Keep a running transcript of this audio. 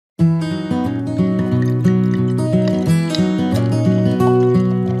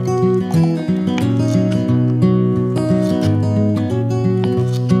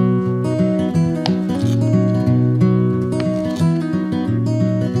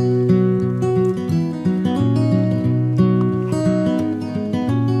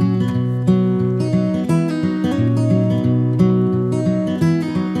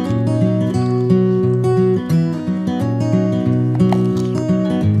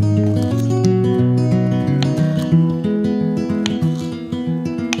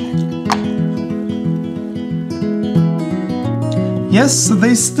Yes,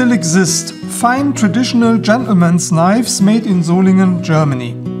 they still exist. Fine traditional gentleman's knives made in Solingen,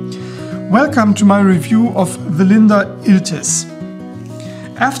 Germany. Welcome to my review of the Linder Iltis.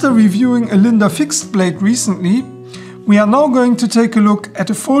 After reviewing a Linder fixed blade recently, we are now going to take a look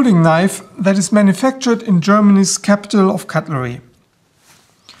at a folding knife that is manufactured in Germany's capital of cutlery.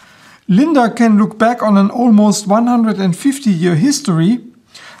 Linder can look back on an almost 150-year history.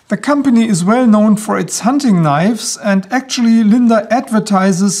 The company is well known for its hunting knives, and actually Linder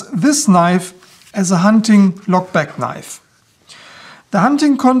advertises this knife as a hunting lockback knife. The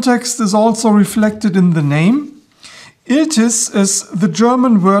hunting context is also reflected in the name. Iltis is the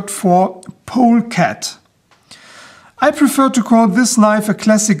German word for polecat. I prefer to call this knife a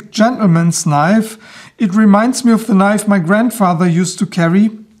classic gentleman's knife. It reminds me of the knife my grandfather used to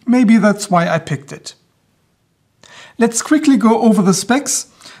carry. Maybe that's why I picked it. Let's quickly go over the specs.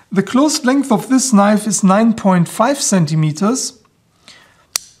 The closed length of this knife is 9.5 centimeters.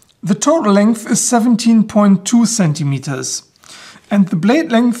 The total length is 17.2 centimeters. And the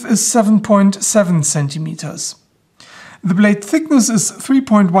blade length is 7.7 centimeters. The blade thickness is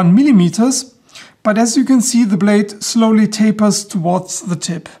 3.1 millimeters, but as you can see, the blade slowly tapers towards the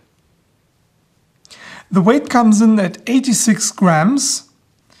tip. The weight comes in at 86 grams.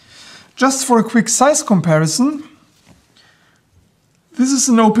 Just for a quick size comparison, this is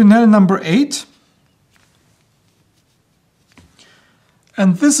an Opinel number 8,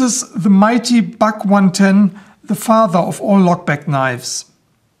 and this is the mighty Buck 110, the father of all lockback knives.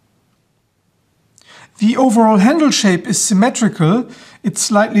 The overall handle shape is symmetrical. It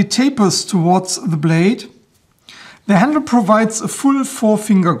slightly tapers towards the blade. The handle provides a full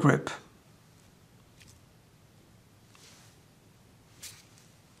 4-finger grip.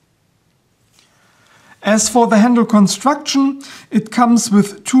 As for the handle construction, it comes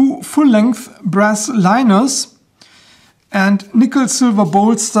with two full-length brass liners and nickel-silver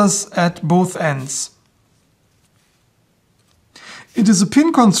bolsters at both ends. It is a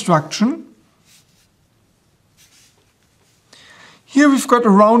pin construction. Here we've got a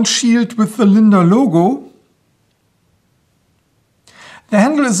round shield with the Linder logo. The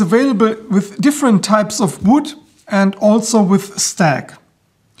handle is available with different types of wood and also with stag.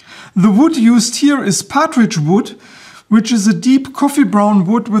 The wood used here is partridge wood, which is a deep coffee brown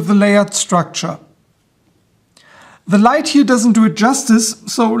wood with a layered structure. The light here doesn't do it justice,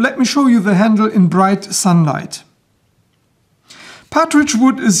 so let me show you the handle in bright sunlight. Partridge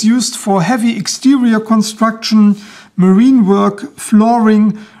wood is used for heavy exterior construction, marine work,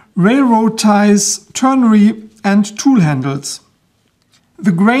 flooring, railroad ties, turnery, and tool handles.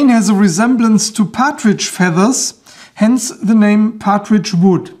 The grain has a resemblance to partridge feathers, hence the name partridge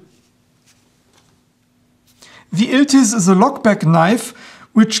wood. The Iltis is a lockback knife,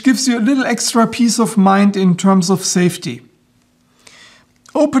 which gives you a little extra peace of mind in terms of safety.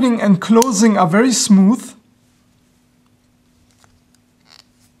 Opening and closing are very smooth.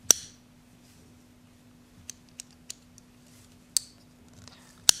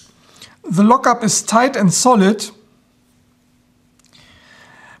 The lockup is tight and solid.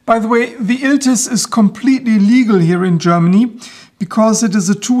 By the way, the Iltis is completely legal here in Germany because it is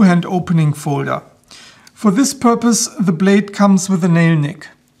a two-hand opening folder. For this purpose, the blade comes with a nail nick.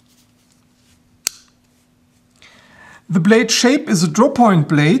 The blade shape is a draw-point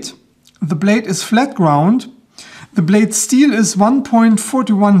blade. The blade is flat ground. The blade steel is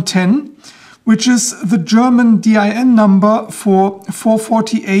 1.4110, which is the German DIN number for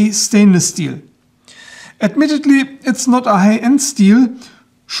 440A stainless steel. Admittedly, it's not a high-end steel.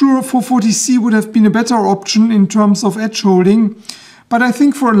 Sure, 440C would have been a better option in terms of edge holding, but I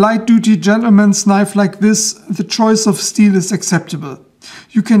think for a light-duty gentleman's knife like this, the choice of steel is acceptable.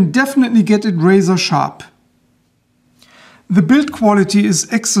 You can definitely get it razor sharp. The build quality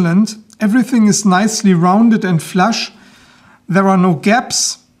is excellent. Everything is nicely rounded and flush. There are no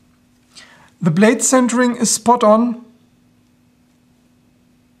gaps. The blade centering is spot on.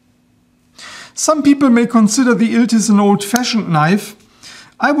 Some people may consider the Iltis an old-fashioned knife.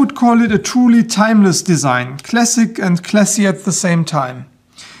 I would call it a truly timeless design, classic and classy at the same time.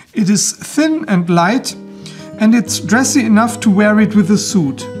 It is thin and light, and it's dressy enough to wear it with a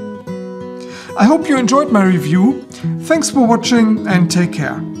suit. I hope you enjoyed my review. Thanks for watching and take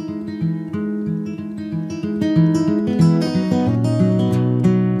care.